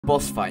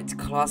Boss fights,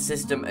 class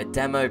system, a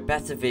demo,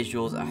 better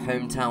visuals, a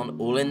hometown,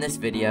 all in this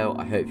video.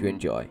 I hope you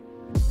enjoy.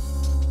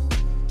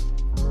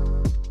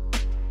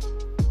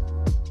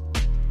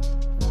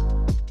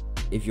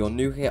 If you're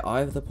new here,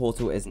 Eye of the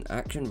Portal is an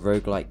action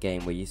roguelite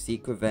game where you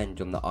seek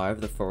revenge on the Eye of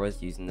the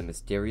Forest using the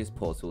mysterious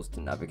portals to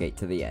navigate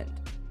to the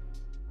end.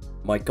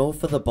 My goal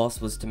for the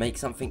boss was to make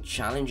something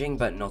challenging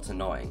but not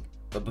annoying,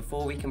 but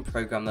before we can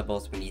program the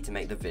boss we need to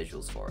make the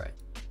visuals for it.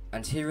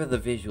 And here are the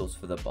visuals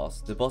for the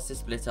boss. The boss is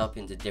split up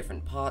into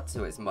different parts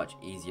so it's much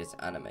easier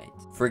to animate.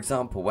 For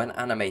example, when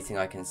animating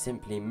I can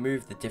simply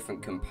move the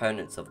different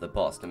components of the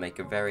boss to make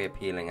a very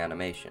appealing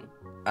animation.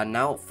 And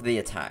now for the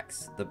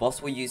attacks. The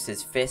boss will use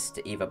his fist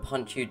to either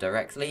punch you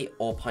directly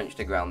or punch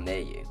the ground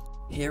near you.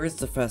 Here is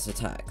the first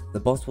attack. The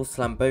boss will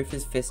slam both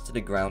his fists to the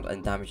ground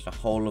and damage the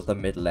whole of the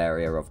middle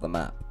area of the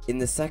map. In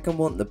the second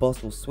one, the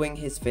boss will swing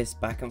his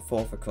fist back and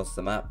forth across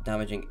the map,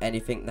 damaging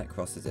anything that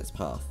crosses its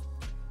path.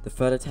 The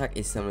third attack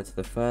is similar to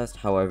the first,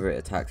 however it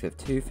attacks with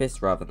two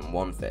fists rather than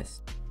one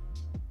fist.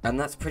 And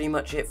that's pretty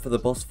much it for the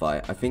boss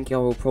fight. I think I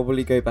will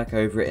probably go back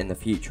over it in the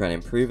future and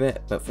improve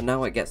it, but for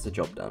now it gets the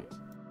job done.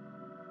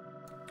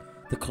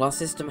 The class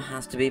system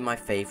has to be my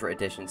favourite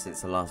addition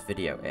since the last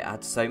video. It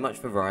adds so much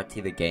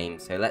variety to the game,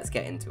 so let's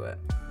get into it.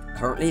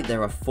 Currently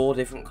there are 4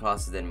 different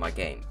classes in my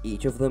game,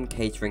 each of them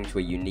catering to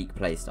a unique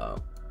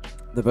playstyle.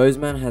 The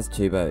bowsman has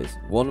 2 bows,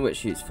 one which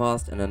shoots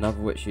fast and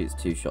another which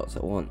shoots 2 shots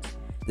at once.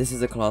 This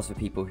is a class for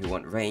people who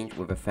want range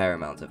with a fair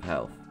amount of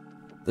health.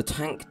 The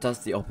tank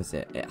does the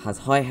opposite. It has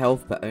high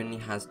health but only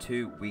has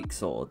 2 weak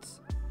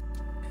swords.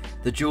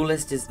 The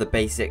duelist is the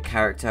basic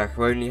character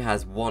who only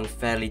has 1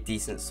 fairly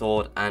decent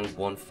sword and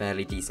 1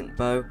 fairly decent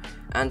bow,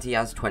 and he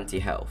has 20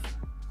 health.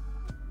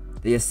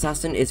 The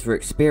assassin is for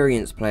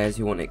experienced players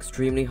who want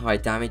extremely high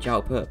damage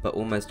output but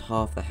almost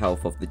half the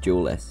health of the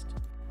duelist.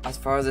 As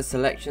far as the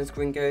selection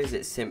screen goes,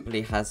 it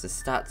simply has the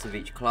stats of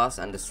each class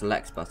and a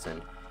select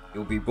button.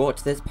 You'll be brought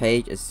to this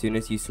page as soon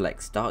as you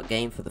select start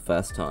game for the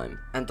first time.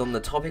 And on the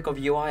topic of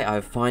UI, I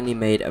have finally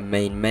made a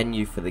main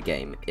menu for the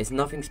game. It's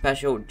nothing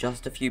special,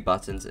 just a few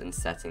buttons and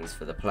settings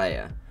for the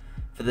player.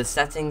 For the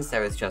settings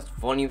there is just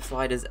volume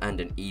sliders and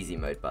an easy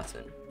mode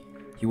button.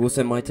 You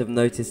also might have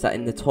noticed that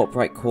in the top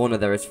right corner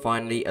there is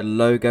finally a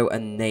logo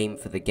and name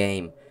for the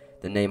game.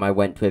 The name I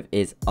went with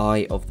is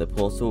Eye of the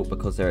Portal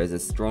because there is a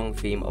strong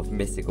theme of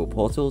mystical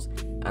portals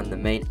and the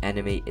main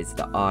enemy is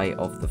the Eye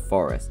of the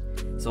Forest,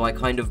 so I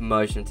kind of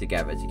merged them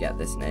together to get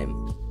this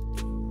name.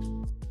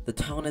 The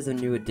town is a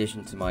new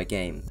addition to my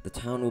game. The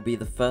town will be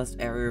the first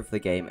area of the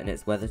game and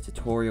it's where the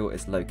tutorial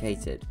is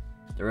located.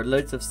 There are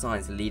loads of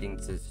signs leading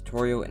to the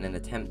tutorial in an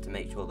attempt to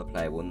make sure the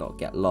player will not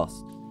get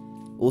lost.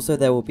 Also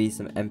there will be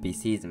some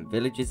NPCs and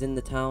villages in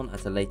the town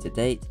at a later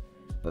date,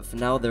 but for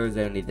now there is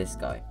only this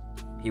guy.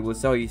 He will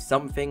sell you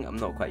something, I'm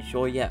not quite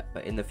sure yet,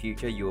 but in the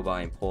future you will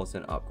buy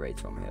important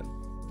upgrades from him.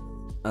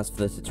 As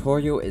for the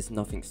tutorial, it's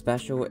nothing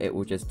special, it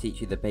will just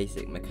teach you the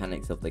basic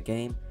mechanics of the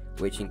game,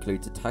 which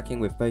includes attacking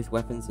with both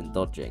weapons and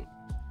dodging.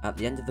 At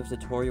the end of the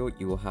tutorial,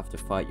 you will have to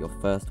fight your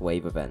first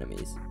wave of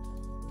enemies.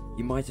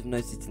 You might have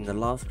noticed in the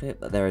last clip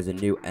that there is a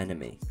new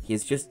enemy. He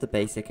is just the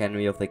basic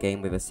enemy of the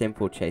game with a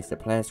simple chase the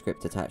player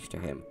script attached to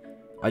him.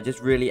 I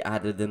just really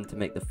added them to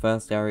make the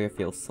first area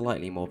feel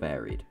slightly more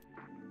varied.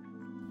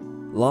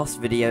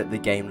 Last video the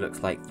game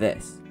looks like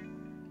this,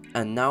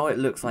 and now it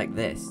looks like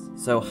this,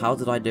 so how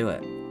did I do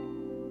it?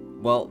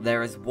 Well,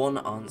 there is one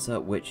answer,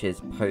 which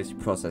is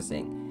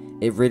post-processing.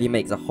 It really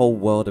makes a whole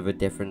world of a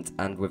difference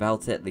and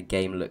without it the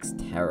game looks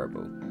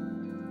terrible.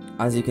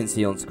 As you can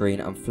see on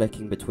screen, I'm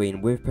flicking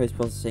between with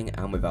post-processing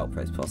and without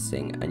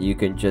post-processing and you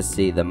can just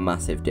see the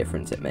massive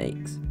difference it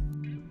makes.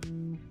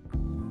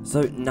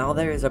 So now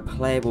there is a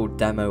playable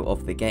demo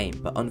of the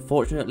game, but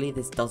unfortunately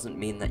this doesn't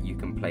mean that you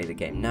can play the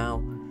game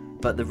now.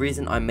 But the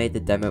reason I made the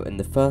demo in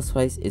the first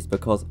place is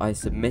because I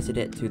submitted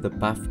it to the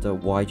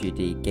BAFTA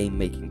YGD game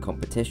making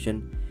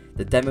competition.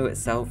 The demo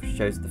itself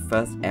shows the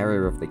first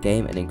area of the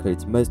game and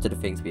includes most of the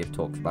things we have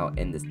talked about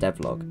in this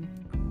devlog.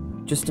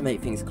 Just to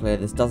make things clear,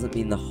 this doesn't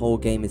mean the whole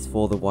game is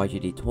for the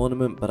YGD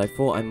tournament, but I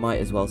thought I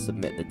might as well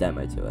submit the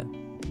demo to it.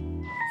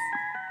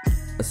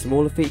 A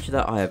smaller feature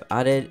that I have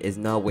added is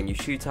now when you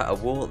shoot at a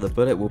wall, the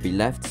bullet will be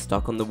left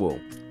stuck on the wall.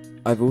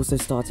 I've also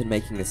started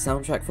making the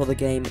soundtrack for the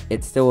game.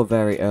 It's still a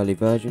very early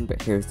version,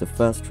 but here is the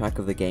first track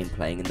of the game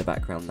playing in the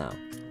background now.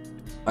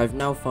 I've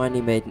now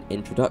finally made an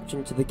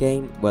introduction to the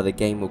game, where the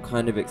game will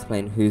kind of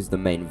explain who's the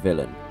main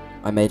villain.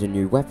 I made a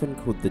new weapon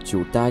called the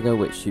dual dagger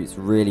which shoots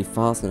really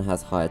fast and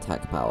has high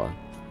attack power.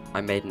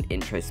 I made an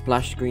intro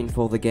splash screen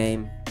for the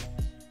game.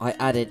 I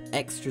added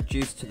extra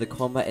juice to the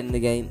combat in the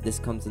game. This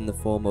comes in the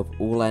form of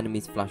all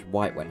enemies flash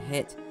white when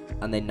hit,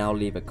 and they now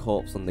leave a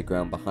corpse on the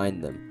ground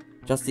behind them.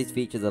 Just these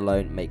features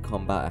alone make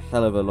combat a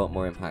hell of a lot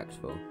more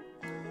impactful.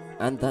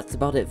 And that's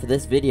about it for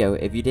this video.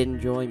 If you did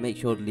enjoy, make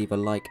sure to leave a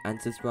like and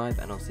subscribe,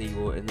 and I'll see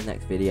you all in the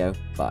next video.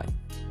 Bye.